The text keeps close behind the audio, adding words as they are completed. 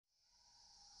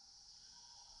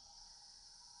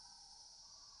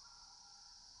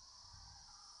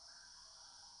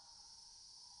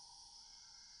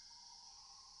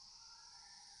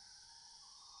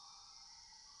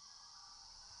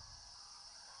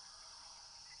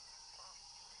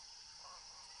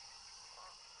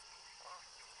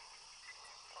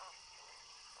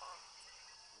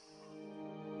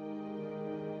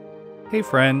Hey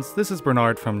friends, this is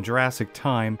Bernard from Jurassic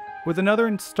Time with another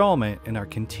installment in our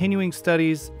continuing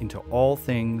studies into all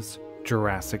things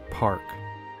Jurassic Park.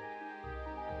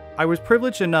 I was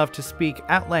privileged enough to speak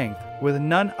at length with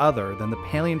none other than the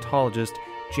paleontologist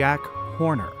Jack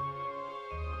Horner.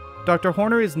 Dr.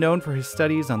 Horner is known for his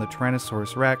studies on the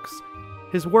Tyrannosaurus rex,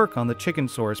 his work on the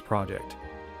Chickensaurus project,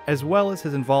 as well as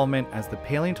his involvement as the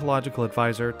paleontological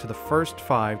advisor to the first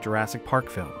 5 Jurassic Park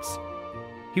films.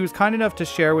 He was kind enough to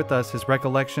share with us his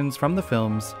recollections from the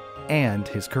films and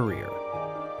his career.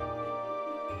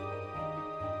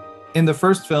 In the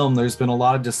first film, there's been a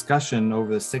lot of discussion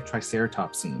over the sick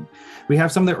Triceratops scene. We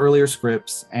have some of the earlier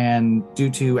scripts, and due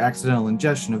to accidental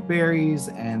ingestion of berries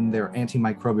and their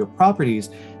antimicrobial properties,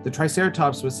 the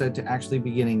Triceratops was said to actually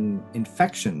be getting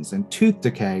infections and tooth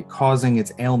decay causing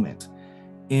its ailment.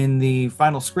 In the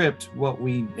final script, what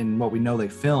we know they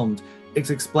filmed, it's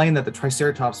explained that the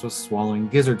Triceratops was swallowing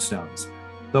gizzard stones.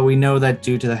 But we know that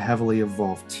due to the heavily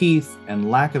evolved teeth and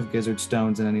lack of gizzard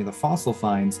stones in any of the fossil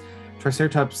finds,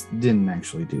 Triceratops didn't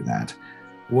actually do that.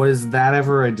 Was that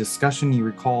ever a discussion you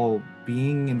recall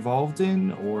being involved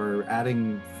in or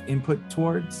adding input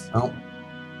towards?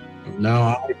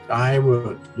 No, I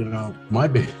would, my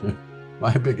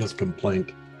biggest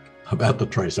complaint about the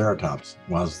Triceratops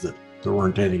was that there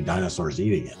weren't any dinosaurs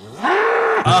eating it.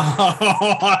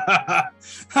 The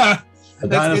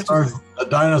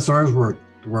dinosaurs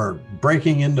were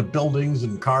breaking into buildings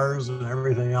and cars and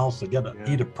everything else to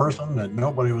eat a person, and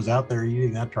nobody was out there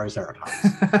eating that Triceratops.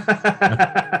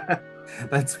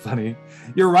 That's funny.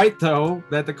 You're right, though,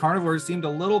 that the carnivores seemed a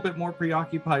little bit more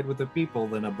preoccupied with the people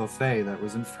than a buffet that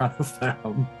was in front of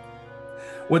them.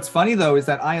 What's funny, though, is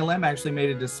that ILM actually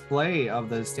made a display of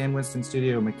the Stan Winston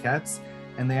Studio maquettes,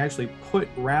 and they actually put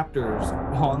raptors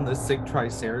on the sick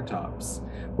Triceratops.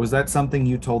 Was that something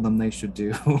you told them they should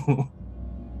do?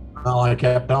 Well, I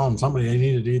kept telling somebody they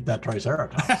needed to eat that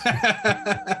Triceratops.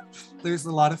 There's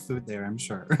a lot of food there, I'm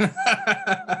sure.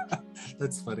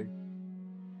 That's funny.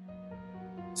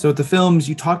 So at the films,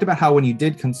 you talked about how when you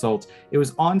did consult, it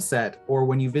was on set or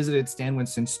when you visited Stan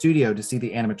Winston's studio to see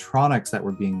the animatronics that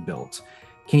were being built.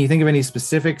 Can you think of any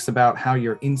specifics about how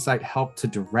your insight helped to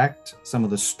direct some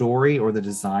of the story or the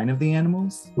design of the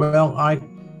animals? Well,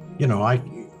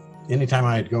 anytime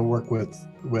I'd go work with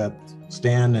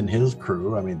Stan and his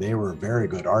crew, I mean, they were very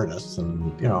good artists,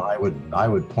 and I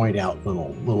would point out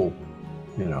little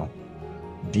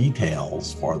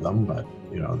details for them, but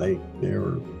they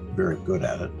were very good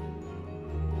at it.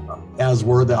 As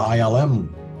were the ILM.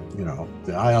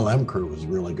 The ILM crew was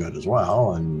really good as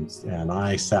well, and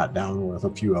I sat down with a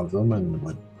few of them and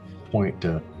would point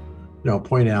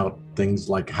out things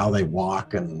like how they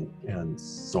walk and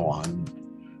so on.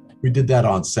 We did that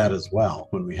on set as well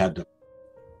when we had to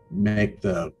make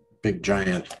the big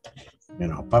giant,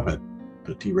 puppet,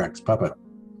 the T-Rex puppet,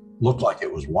 look like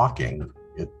it was walking.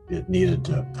 It needed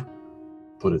to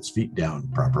put its feet down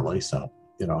properly. So,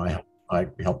 I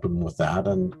helped them with that,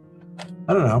 and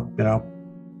I don't know,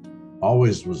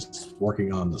 always was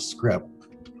working on the script.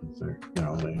 They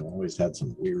always had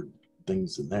some weird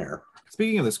things in there.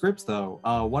 Speaking of the scripts, though,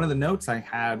 one of the notes I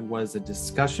had was a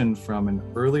discussion from an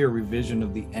earlier revision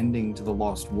of the ending to The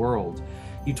Lost World.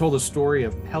 You told a story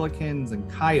of pelicans and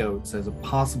coyotes as a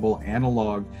possible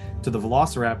analog to the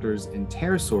velociraptors and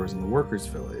pterosaurs in the workers'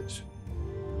 village.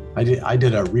 I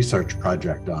did a research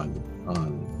project on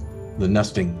the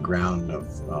nesting ground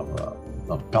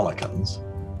of pelicans,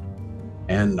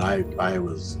 and I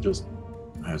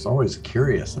was always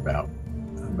curious about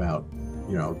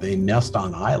they nest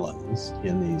on islands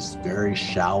in these very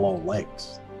shallow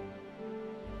lakes,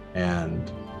 and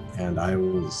I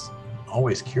was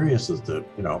always curious as to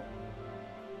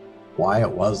why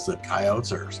it was that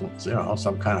coyotes or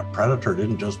some kind of predator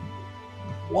didn't just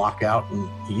walk out and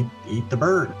eat the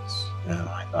birds. And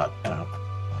I thought,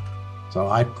 so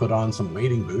I put on some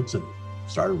wading boots and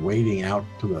started wading out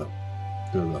to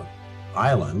the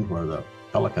island where the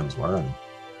pelicans were, and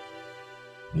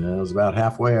it was about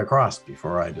halfway across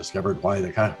before I discovered why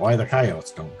the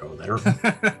coyotes don't go there.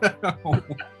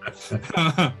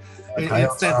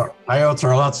 Coyotes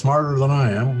are a lot smarter than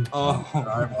I am.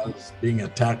 I was being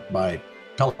attacked by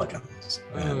pelicans.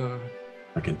 And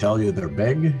I can tell you they're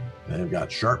big, they've got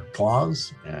sharp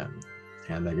claws, and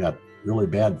they got really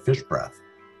bad fish breath.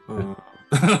 And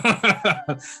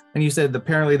you said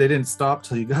apparently they didn't stop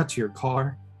till you got to your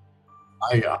car.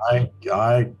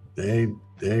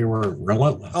 They were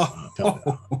relentless.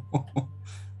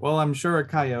 Well, I'm sure a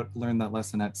coyote learned that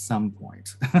lesson at some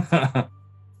point.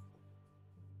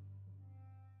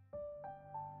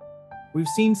 We've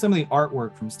seen some of the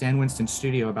artwork from Stan Winston's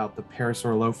studio about the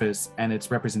Parasaurolophus and its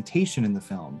representation in the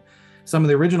film. Some of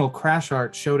the original crash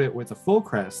art showed it with a full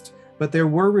crest, but there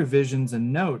were revisions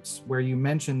and notes where you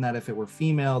mentioned that if it were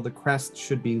female, the crest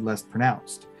should be less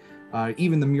pronounced.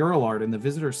 Even the mural art in the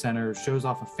visitor center shows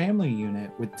off a family unit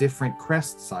with different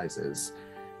crest sizes.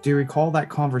 Do you recall that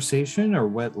conversation, or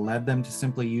what led them to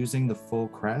simply using the full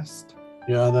crest?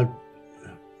 Yeah,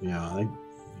 a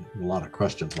lot of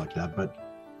questions like that, but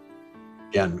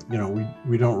again,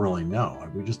 we don't really know.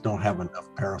 We just don't have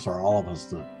enough parasaur, all of us,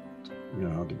 to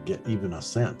get even a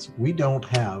sense. We don't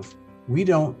have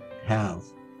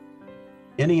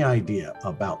any idea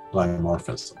about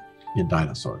dimorphism in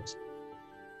dinosaurs.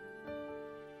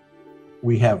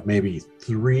 We have maybe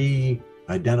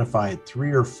identified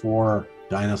three or four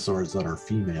dinosaurs that are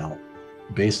female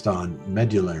based on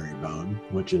medullary bone,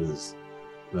 which is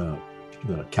the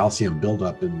calcium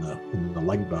buildup in the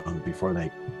leg bone before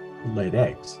they laid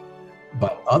eggs.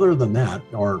 But other than that,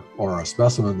 or a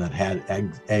specimen that had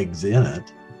eggs in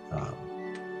it,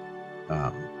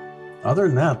 other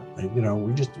than that, we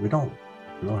don't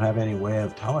have any way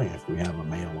of telling if we have a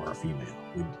male or a female.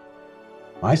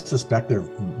 I suspect they're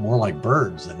more like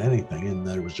birds than anything, and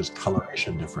there was just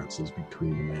coloration differences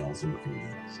between the males and the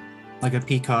females. Like a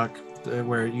peacock,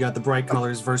 where you got the bright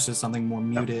colors versus something more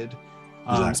muted.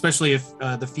 Exactly. Especially if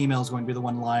the female is going to be the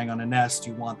one lying on a nest,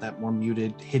 you want that more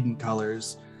muted, hidden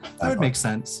colors. That would make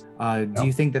sense. Do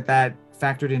you think that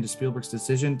factored into Spielberg's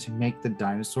decision to make the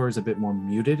dinosaurs a bit more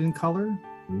muted in color?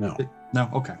 No. No?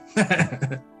 Okay.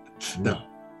 No.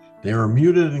 They were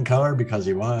muted in color because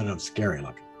he wanted them scary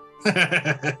looking.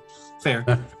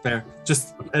 Fair.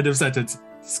 Just end of sentence.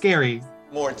 Scary.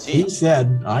 More teeth.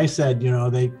 I said,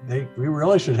 we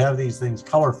really should have these things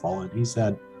colorful. And he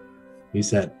said,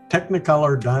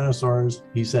 Technicolor dinosaurs,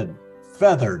 he said,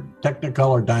 feathered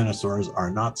Technicolor dinosaurs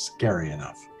are not scary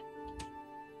enough.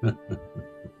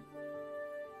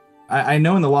 I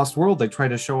know in The Lost World, they try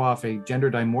to show off a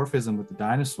gender dimorphism with the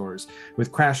dinosaurs,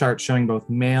 with crash art showing both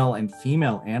male and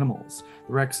female animals.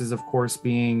 The Rexes, of course,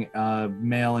 being a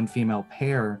male and female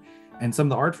pair, and some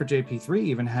of the art for JP3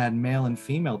 even had male and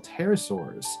female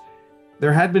pterosaurs.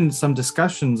 There had been some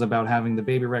discussions about having the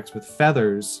baby Rex with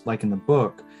feathers, like in the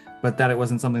book, but that it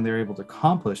wasn't something they were able to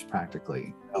accomplish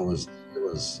practically. A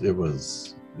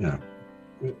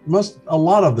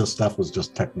lot of this stuff was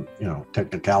just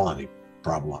technicality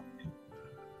problem.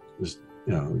 We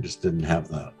just didn't have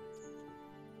the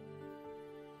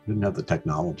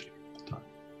technology at the time.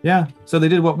 Yeah, so they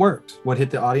did what worked, what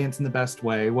hit the audience in the best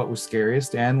way, what was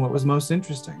scariest, and what was most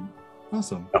interesting.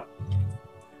 Awesome. Yeah.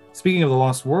 Speaking of The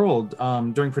Lost World,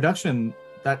 during production,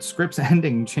 that script's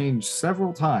ending changed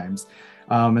several times.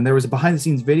 And there was a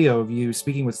behind-the-scenes video of you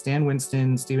speaking with Stan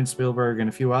Winston, Steven Spielberg, and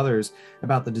a few others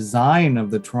about the design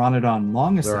of the Pteranodon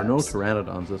Longiceps. There are no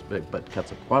pteranodons this big, but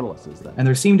Quetzalcoatlus is that. And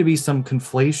there seemed to be some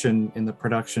conflation in the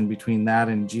production between that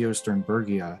and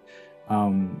Geosternbergia.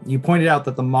 You pointed out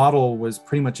that the model was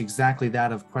pretty much exactly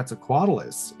that of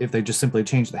Quetzalcoatlus, if they just simply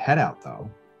changed the head out, though.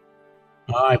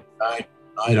 I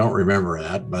don't remember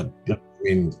that, but I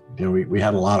mean, we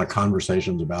had a lot of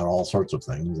conversations about all sorts of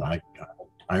things.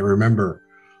 I remember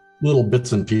little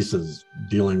bits and pieces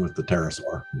dealing with the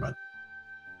pterosaur,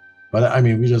 but I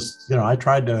mean, we just, I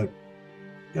tried to,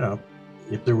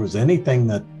 if there was anything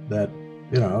that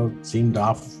seemed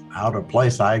out of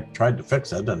place, I tried to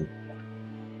fix it,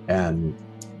 and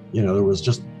there was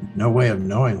just no way of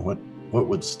knowing what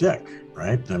would stick,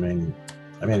 right? I mean,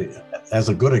 as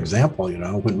a good example,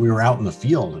 when we were out in the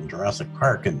field in Jurassic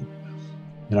Park, and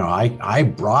I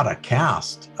brought a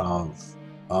cast of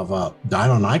a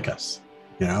Deinonychus,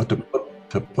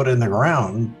 to put in the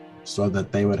ground so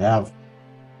that they would have,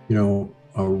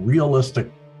 a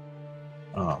realistic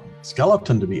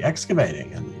skeleton to be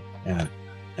excavating.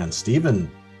 And Steven,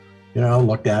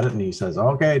 looked at it and he says,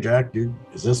 "Okay, Jack,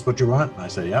 is this what you want?" And I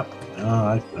said, "Yep."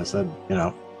 I said,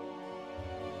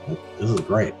 "This is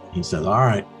great." He said, "All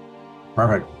right,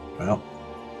 perfect." Well,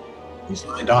 he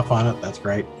signed off on it. That's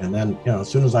great. And then, as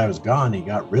soon as I was gone, he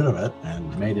got rid of it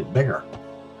and made it bigger.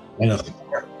 Made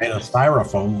a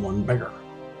styrofoam one bigger.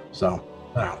 So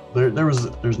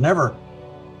there's never,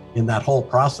 in that whole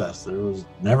process, there was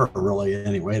never really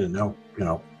any way to know,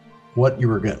 what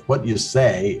you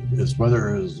say is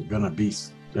whether it was going to be,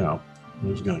 it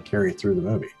was going to carry through the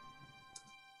movie.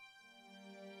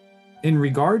 In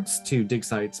regards to dig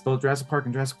sites, both Jurassic Park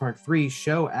and Jurassic Park 3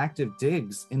 show active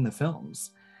digs in the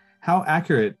films. How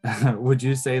accurate would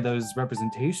you say those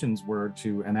representations were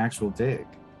to an actual dig?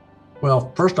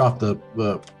 Well, first off, the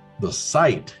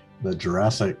site, the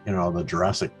Jurassic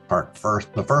Park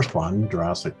the first one,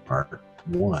 Jurassic Park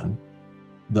 1,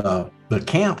 the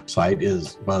campsite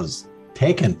was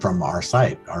taken from our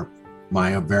site,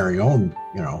 my very own,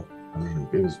 I mean,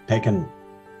 it was taken.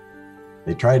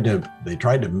 They tried to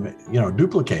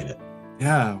duplicate it.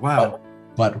 Yeah. Wow.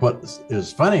 But what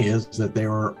is funny is that they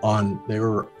were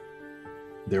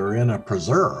in a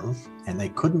preserve and they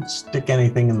couldn't stick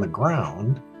anything in the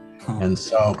ground. And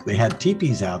so they had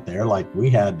teepees out there like we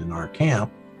had in our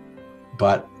camp,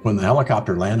 but when the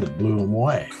helicopter landed, blew them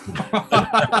away.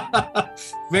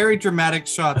 Very dramatic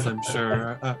shots, I'm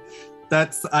sure.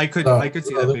 I could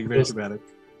see that being very dramatic.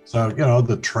 So,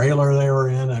 the trailer they were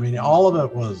in, I mean, all of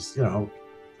it was, I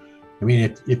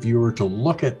mean, if you were to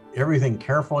look at everything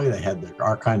carefully, they had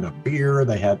our kind of beer.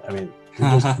 They had, I mean,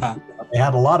 they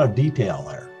had a lot of detail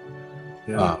there.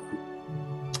 Yeah.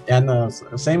 And the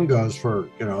same goes for,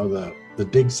 the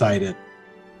dig site in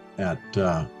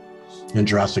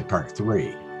Jurassic Park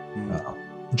 3.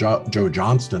 Joe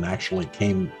Johnston actually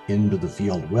came into the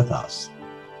field with us.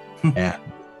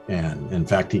 and in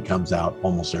fact, he comes out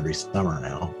almost every summer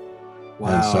now.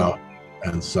 Wow.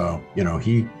 And so,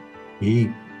 he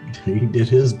did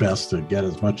his best to get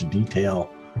as much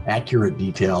accurate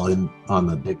detail on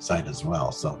the dig site as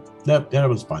well. So that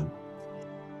was fun.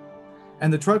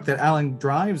 And the truck that Alan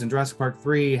drives in Jurassic Park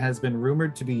 3 has been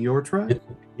rumored to be your truck?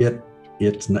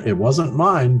 It wasn't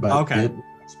mine, but okay.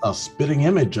 It's a spitting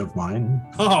image of mine.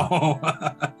 Oh.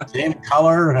 Same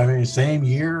color, I mean, same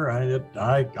year.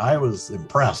 I was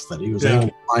impressed that he was able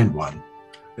to find one.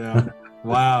 Yeah.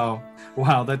 Wow.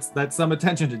 That's some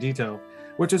attention to detail,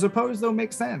 which I suppose though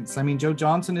makes sense. I mean, Joe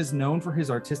Johnston is known for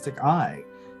his artistic eye.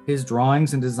 His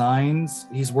drawings and designs,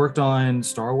 he's worked on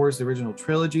Star Wars, the original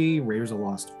trilogy, Raiders of the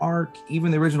Lost Ark, even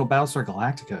the original Battlestar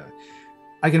Galactica.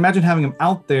 I can imagine having him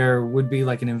out there would be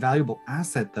like an invaluable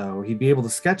asset, though. He'd be able to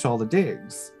sketch all the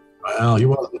digs. Well, he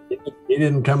wasn't. He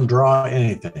didn't come draw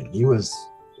anything. He was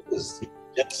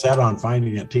dead set on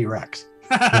finding a T-Rex.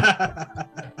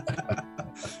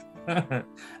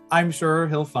 I'm sure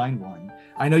he'll find one.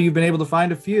 I know you've been able to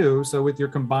find a few, so with your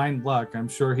combined luck, I'm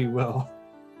sure he will.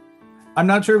 I'm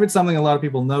not sure if it's something a lot of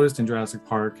people noticed in Jurassic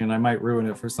Park, and I might ruin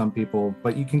it for some people,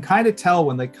 but you can kind of tell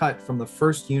when they cut from the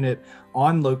first unit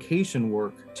on location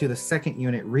work to the second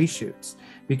unit reshoots,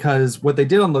 because what they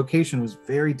did on location was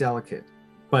very delicate,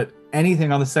 but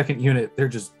anything on the second unit, they're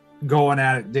just going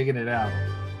at it, digging it out.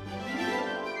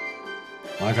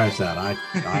 Like I said,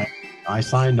 I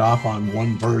signed off on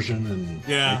one version, and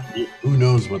who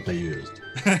knows what they used.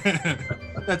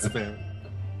 That's fair.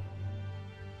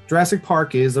 Jurassic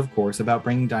Park is, of course, about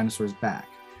bringing dinosaurs back,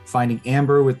 finding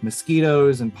amber with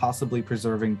mosquitoes, and possibly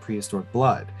preserving prehistoric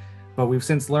blood. But we've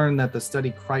since learned that the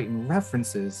study Crichton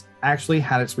references actually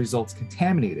had its results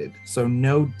contaminated, so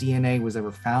no DNA was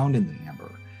ever found in the amber.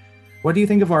 What do you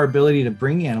think of our ability to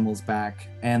bring animals back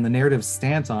and the narrative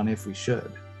stance on if we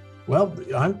should? Well,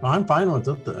 I'm fine with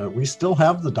it. We still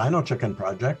have the Dino Chicken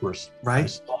project. I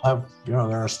still have, there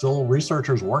are still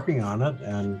researchers working on it,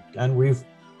 and we've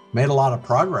made a lot of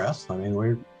progress. I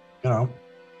mean,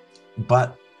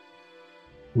 but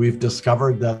we've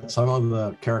discovered that some of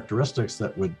the characteristics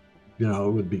that would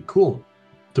be cool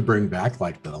to bring back,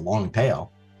 like the long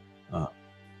tail,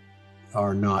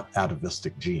 are not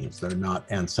atavistic genes. They're not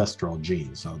ancestral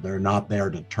genes, so they're not there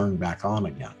to turn back on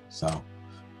again. So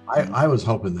I was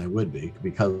hoping they would be,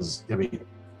 because I mean,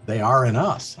 they are in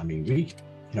us. I mean, we,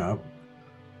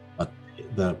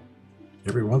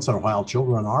 every once in a while,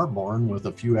 children are born with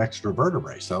a few extra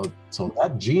vertebrae. So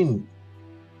that gene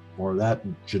or that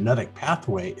genetic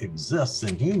pathway exists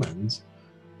in humans.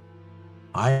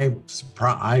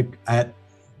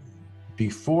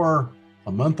 Before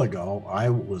a month ago, I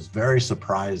was very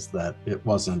surprised that it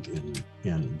wasn't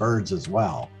in birds as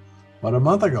well. But a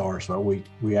month ago or so,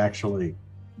 we actually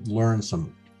learned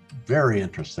some very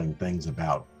interesting things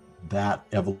about that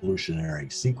evolutionary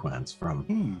sequence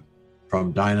from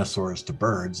dinosaurs to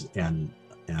birds, and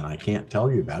I can't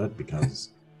tell you about it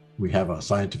because we have a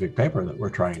scientific paper that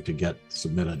we're trying to get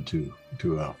submitted to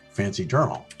a fancy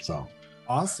journal. So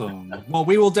awesome. Well,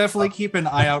 we will definitely keep an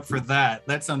eye out for that.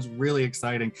 That sounds really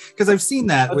exciting, because I've seen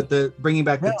that with the bringing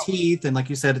back the teeth, and like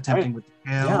you said, attempting with the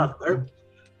tail. Yeah,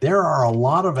 there are a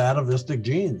lot of atavistic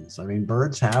genes. I mean,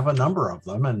 birds have a number of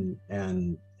them, and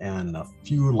a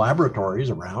few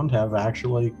laboratories around have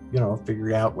actually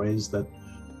figured out ways that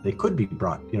they could be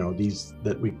brought,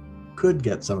 that we could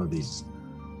get some of these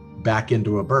back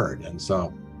into a bird. And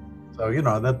so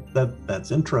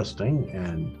that's interesting.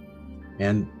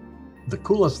 And the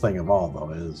coolest thing of all, though,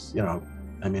 is,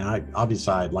 I mean, I'd love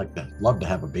to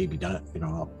have a baby, a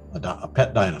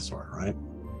pet dinosaur, right?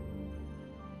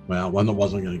 Well, one that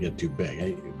wasn't going to get too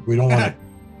big. We don't want to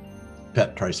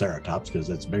pet Triceratops because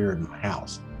it's bigger than my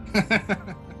house.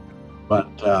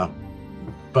 But the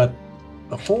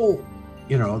whole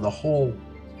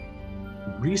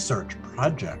research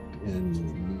project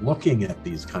in looking at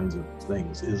these kinds of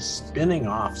things is spinning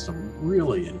off some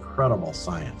really incredible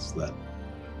science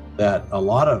that a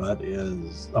lot of it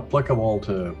is applicable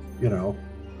to,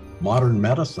 modern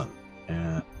medicine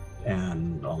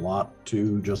and a lot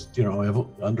to just,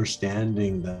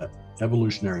 understanding the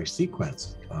evolutionary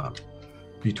sequence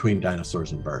between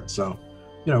dinosaurs and birds. So,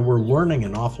 we're learning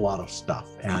an awful lot of stuff,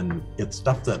 and it's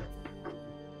stuff that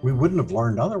we wouldn't have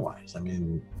learned otherwise. I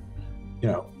mean,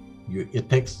 it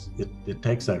takes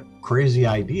a crazy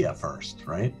idea first,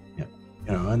 right?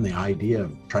 And the idea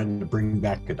of trying to bring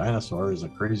back a dinosaur is a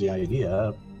crazy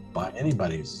idea by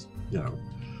anybody's,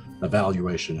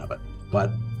 evaluation of it.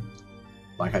 But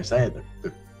like I say,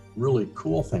 the really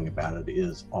cool thing about it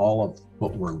is all of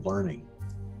what we're learning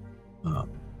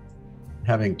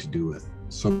having to do with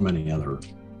so many other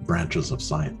branches of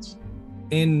science.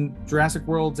 In Jurassic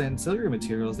World's ancillary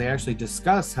materials, they actually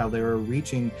discuss how they were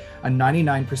reaching a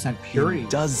 99% purity.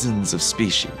 Dozens of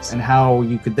species. And how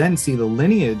you could then see the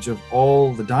lineage of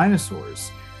all the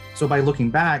dinosaurs. So by looking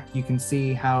back, you can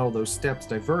see how those steps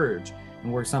diverge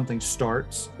and where something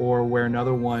starts or where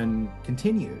another one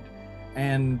continued.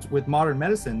 And with modern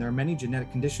medicine, there are many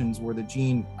genetic conditions where the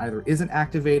gene either isn't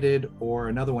activated or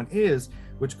another one is,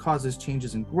 which causes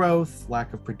changes in growth,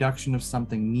 lack of production of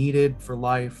something needed for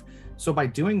life. So by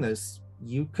doing this,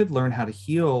 you could learn how to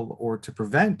heal or to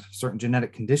prevent certain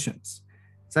genetic conditions.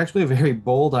 It's actually a very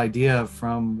bold idea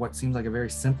from what seems like a very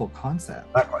simple concept.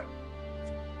 Exactly.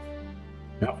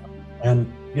 Yeah.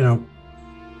 And,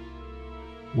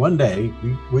 one day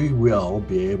we will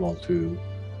be able to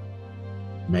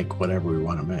make whatever we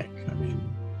want to make. I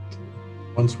mean,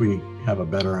 once we have a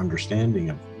better understanding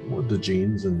of what the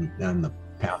genes and the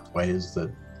pathways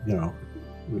that,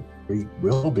 we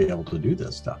will be able to do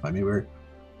this stuff. I mean, we're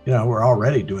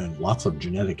already doing lots of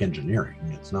genetic engineering.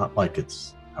 It's not like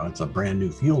it's a brand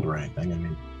new field or anything. I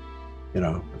mean,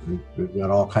 we've got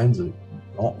all kinds of,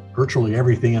 virtually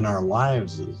everything in our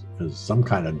lives is some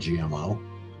kind of GMO.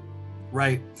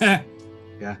 Right. Yeah,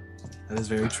 that is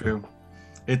very true.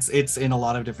 It's in a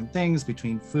lot of different things,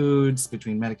 between foods,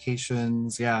 between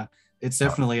medications. Yeah, it's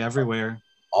definitely everywhere.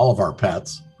 All of our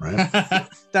pets, right?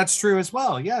 That's true as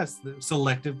well. Yes, the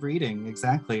selective breeding,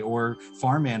 exactly, or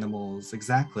farm animals,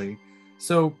 exactly.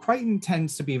 So Crichton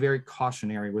tends to be very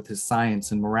cautionary with his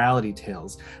science and morality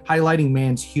tales, highlighting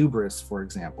man's hubris, for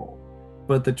example.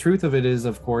 But the truth of it is,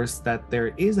 of course, that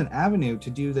there is an avenue to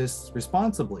do this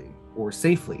responsibly or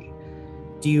safely.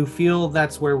 Do you feel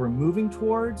that's where we're moving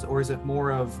towards, or is it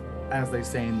more of, as they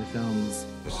say in the films,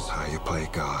 this is how you play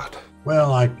God? Well,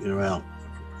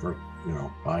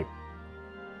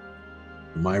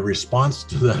 my response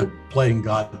to the playing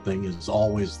God thing is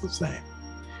always the same.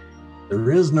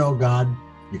 There is no God,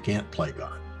 you can't play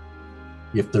God.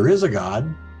 If there is a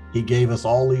God, he gave us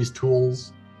all these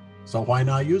tools, so why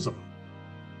not use them?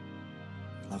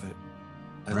 Love it.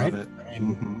 Right? Love it. I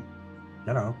mean,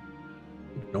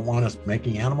 don't want us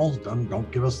making animals,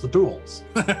 don't give us the tools.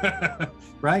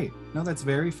 Right. No, that's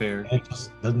very fair. It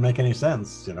just doesn't make any sense,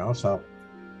 so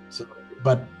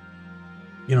but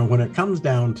when it comes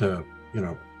down to,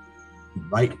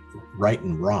 right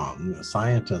and wrong,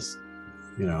 scientists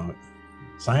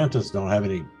don't have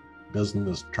any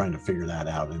business trying to figure that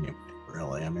out anyway,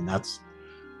 really. I mean,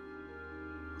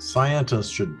 scientists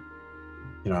should,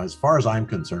 as far as I'm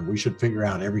concerned, we should figure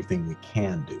out everything we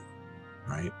can do,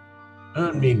 right? I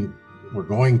don't mean we're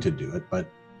going to do it, but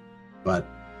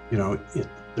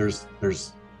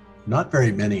there's not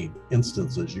very many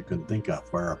instances you can think of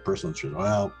where a person should,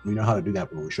 well, we know how to do that,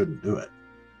 but we shouldn't do it.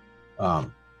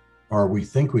 Or we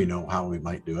think we know how we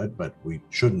might do it, but we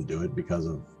shouldn't do it because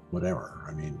of whatever.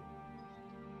 I mean,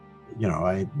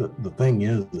 the thing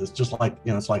is, it's just like,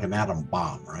 it's like an atom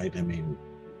bomb, right? I mean,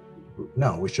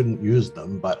 no, we shouldn't use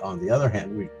them, but on the other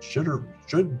hand, we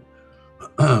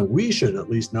should at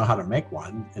least know how to make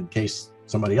one in case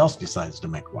somebody else decides to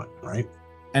make one, right?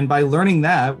 And by learning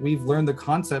that, we've learned the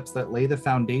concepts that lay the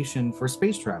foundation for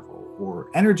space travel or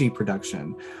energy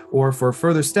production, or for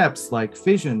further steps like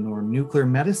fission or nuclear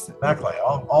medicine. Exactly,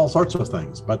 all sorts of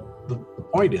things. But the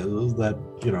point is that,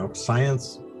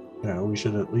 science, we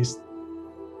should at least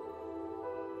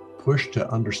push to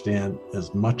understand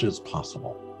as much as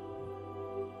possible.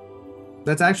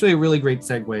 That's actually a really great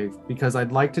segue, because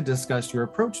I'd like to discuss your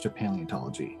approach to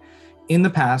paleontology. In the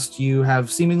past, you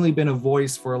have seemingly been a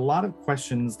voice for a lot of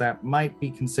questions that might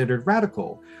be considered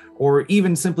radical, or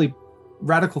even simply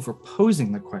radical for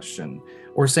posing the question,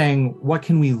 or saying, what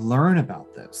can we learn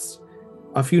about this?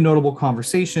 A few notable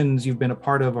conversations you've been a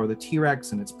part of are the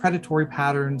T-Rex and its predatory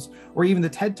patterns, or even the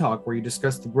TED Talk where you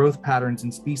discuss the growth patterns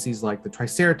in species like the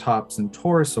Triceratops and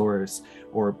Torosaurus,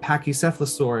 or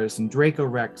Pachycephalosaurus and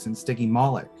Dracorex and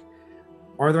Stygimoloch.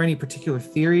 Are there any particular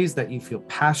theories that you feel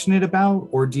passionate about,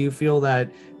 or do you feel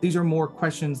that these are more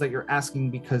questions that you're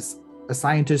asking because a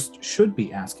scientist should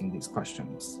be asking these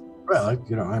questions? Well,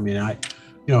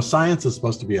 science is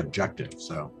supposed to be objective.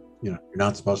 So, you're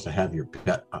not supposed to have your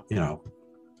pet,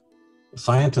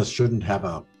 scientists shouldn't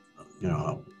have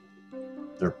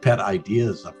their pet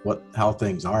ideas of how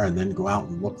things are and then go out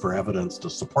and look for evidence to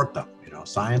support them.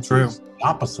 Science is the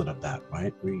opposite of that,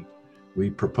 right? We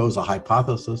propose a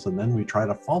hypothesis and then we try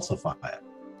to falsify it.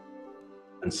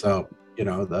 And so,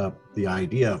 the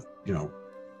idea of,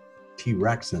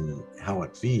 T-Rex and how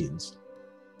it feeds,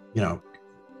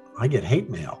 I get hate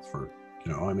mail for,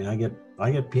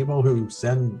 I get people who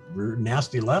send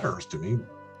nasty letters to me,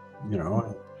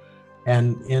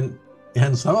 and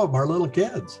some of them are little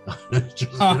kids.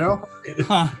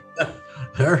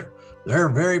 They're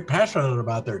very passionate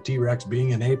about their T-Rex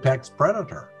being an apex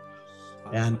predator.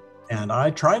 And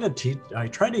I try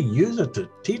to use it to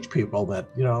teach people that,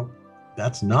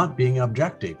 that's not being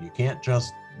objective. You can't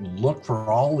just look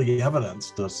for all the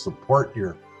evidence to support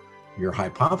your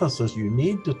hypothesis. You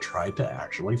need to try to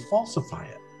actually falsify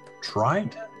it.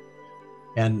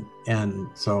 And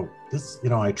so this,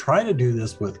 I try to do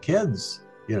this with kids,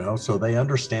 so they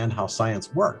understand how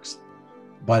science works.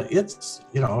 But it's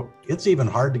even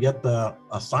hard to get a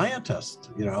scientist,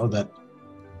 that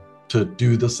to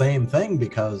do the same thing,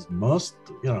 because most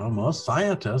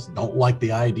scientists don't like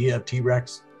the idea of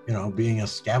T-Rex, being a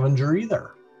scavenger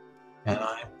either.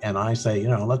 And I say,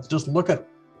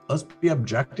 let's be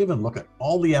objective and look at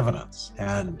all the evidence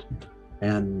and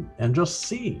just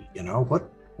see,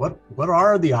 what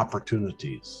are the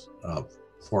opportunities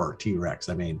for T-Rex?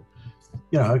 I mean,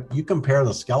 you compare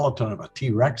the skeleton of a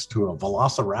T-Rex to a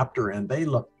velociraptor and they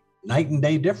look night and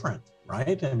day different,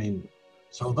 right? I mean,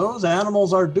 so those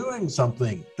animals are doing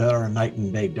something that are night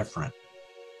and day different.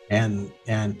 And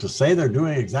to say they're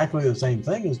doing exactly the same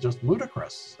thing is just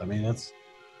ludicrous. I mean, it's,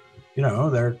 I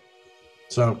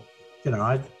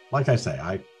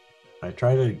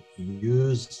try to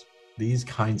use these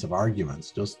kinds of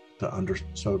arguments just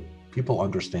so people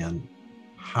understand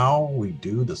how we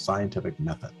do the scientific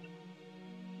method,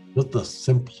 just the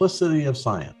simplicity of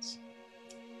science.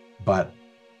 But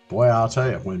boy, I'll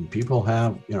tell you, when people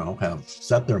have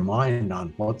set their mind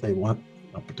on what they want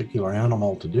a particular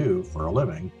animal to do for a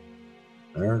living,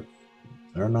 they're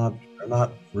not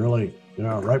really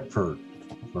ripe for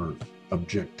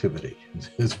objectivity.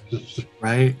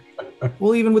 Right.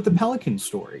 Well, even with the pelican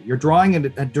story, you're drawing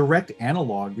a direct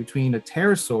analog between a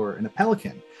pterosaur and a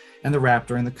pelican, and the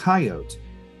raptor and the coyote.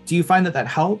 Do you find that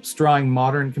helps drawing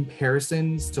modern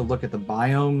comparisons to look at the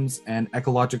biomes and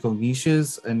ecological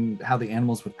niches and how the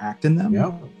animals would act in them?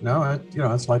 Yeah, no,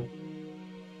 it's like,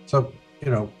 so,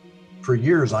 for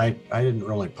years, I didn't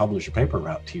really publish a paper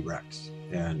about T-Rex.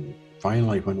 And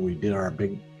finally, when we did our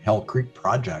big Hell Creek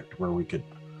project where we could,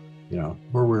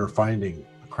 where we were finding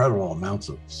incredible amounts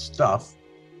of stuff,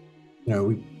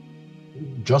 we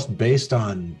just based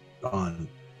on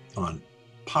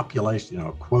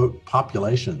population, quote,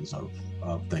 populations of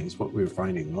things, what we were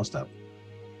finding most of,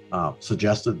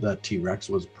 suggested that T-Rex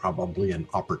was probably an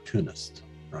opportunist,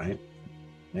 right?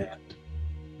 And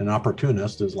an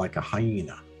opportunist is like a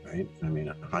hyena, right? I mean,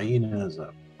 a hyena is an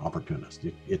opportunist.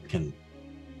 It can,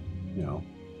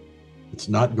 it's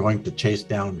not going to chase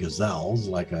down gazelles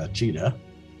like a cheetah.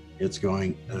 It's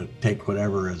going to take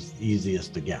whatever is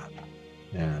easiest to get.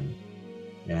 And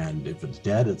if it's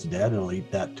dead, it's dead. It'll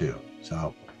eat that too.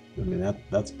 So, I mean,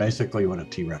 that's basically what a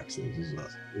T-Rex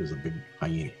is a big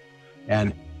hyena.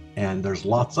 And there's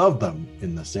lots of them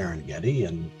in the Serengeti,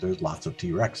 and there's lots of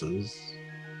T-Rexes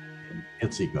in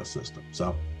its ecosystem.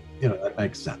 So, that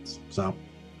makes sense. So,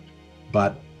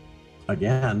 but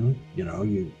again,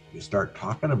 you start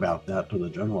talking about that to the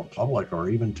general public or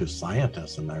even to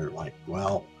scientists, and they're like,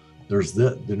 well, there's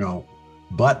this,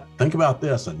 but think about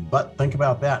this, and but think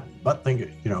about that, but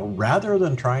think, rather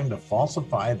than trying to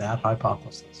falsify that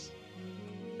hypothesis,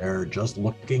 they're just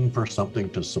looking for something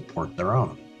to support their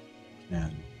own.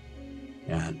 And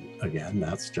again,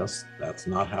 that's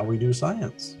not how we do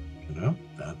science.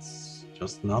 That's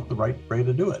just not the right way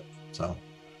to do it. So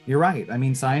you're right. I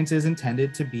mean, science is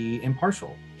intended to be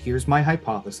impartial. Here's my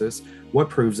hypothesis. What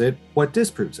proves it? What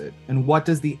disproves it? And what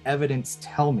does the evidence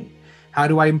tell me? How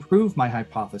do I improve my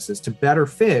hypothesis to better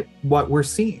fit what we're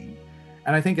seeing?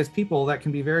 And I think as people, that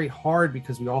can be very hard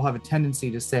because we all have a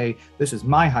tendency to say, this is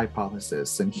my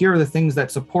hypothesis, and here are the things that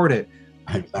support it.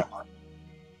 Exactly.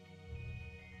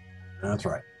 That's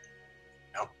right.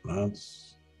 Yep,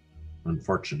 that's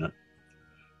unfortunate.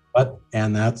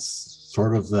 And that's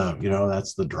sort of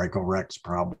that's the Dracorex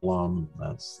problem.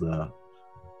 That's the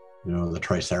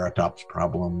Triceratops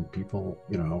problem. People,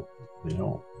 the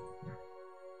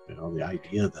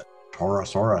idea that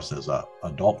Torosaurus is a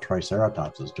adult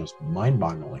Triceratops is just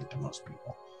mind-boggling to most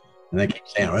people. And they keep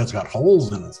saying, it's got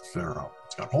holes in its frill.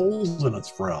 It's got holes in its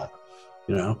frill,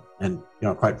 and,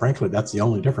 quite frankly, that's the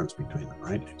only difference between them,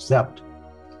 right? Except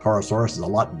Torosaurus is a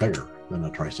lot bigger than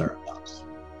a Triceratops.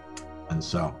 And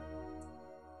so,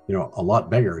 a lot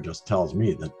bigger just tells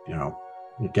me that,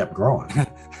 it kept growing.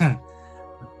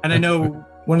 And I know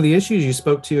one of the issues you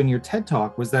spoke to in your TED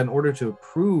Talk was that in order to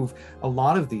approve a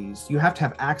lot of these, you have to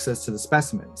have access to the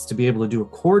specimens to be able to do a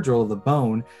core drill of the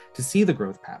bone to see the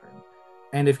growth pattern.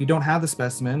 And if you don't have the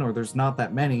specimen, or there's not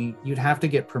that many, you'd have to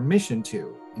get permission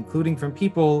to, including from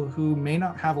people who may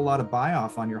not have a lot of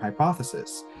buy-off on your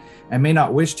hypothesis and may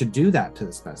not wish to do that to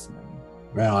the specimen.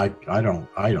 Well, I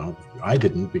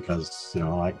didn't, because,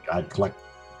 I collect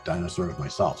dinosaurs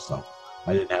myself, so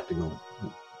I didn't have to go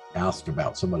ask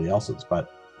about somebody else's.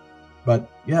 But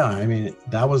yeah, I mean,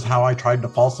 that was how I tried to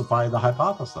falsify the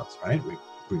hypothesis, right? We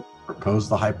propose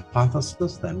the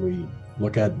hypothesis, then we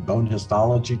look at bone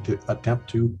histology to attempt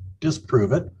to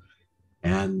disprove it,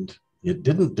 and it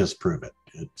didn't disprove it,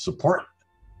 it supported it.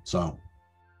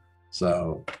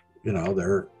 So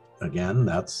there again,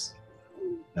 that's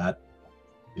that,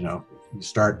 you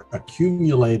start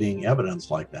accumulating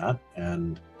evidence like that,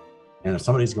 and if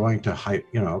somebody's going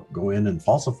to go in and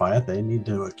falsify it, they need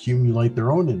to accumulate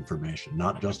their own information,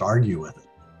 not just argue with it.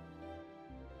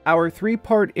 Our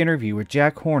 3-part interview with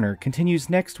Jack Horner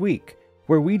continues next week,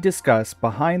 where we discuss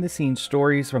behind-the-scenes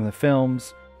stories from the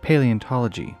films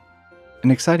Paleontology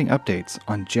and exciting updates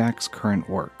on Jack's current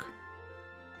work.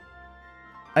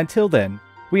 Until then,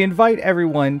 we invite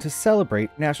everyone to celebrate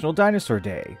National Dinosaur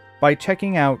Day by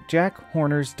checking out Jack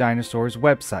Horner's Dinosaurs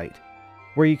website,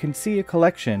 where you can see a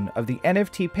collection of the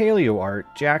NFT paleo art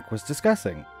Jack was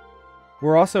discussing.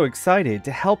 We're also excited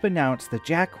to help announce that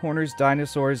Jack Horner's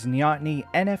Dinosaurs Neoteny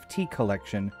NFT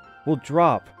Collection will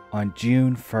drop on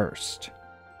June 1st.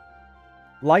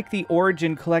 Like the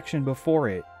Origin collection before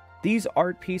it, these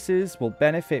art pieces will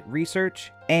benefit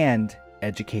research and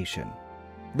education.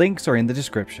 Links are in the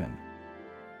description.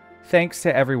 Thanks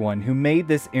to everyone who made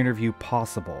this interview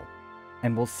possible,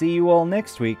 and we'll see you all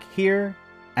next week here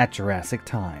at Jurassic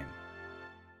Time.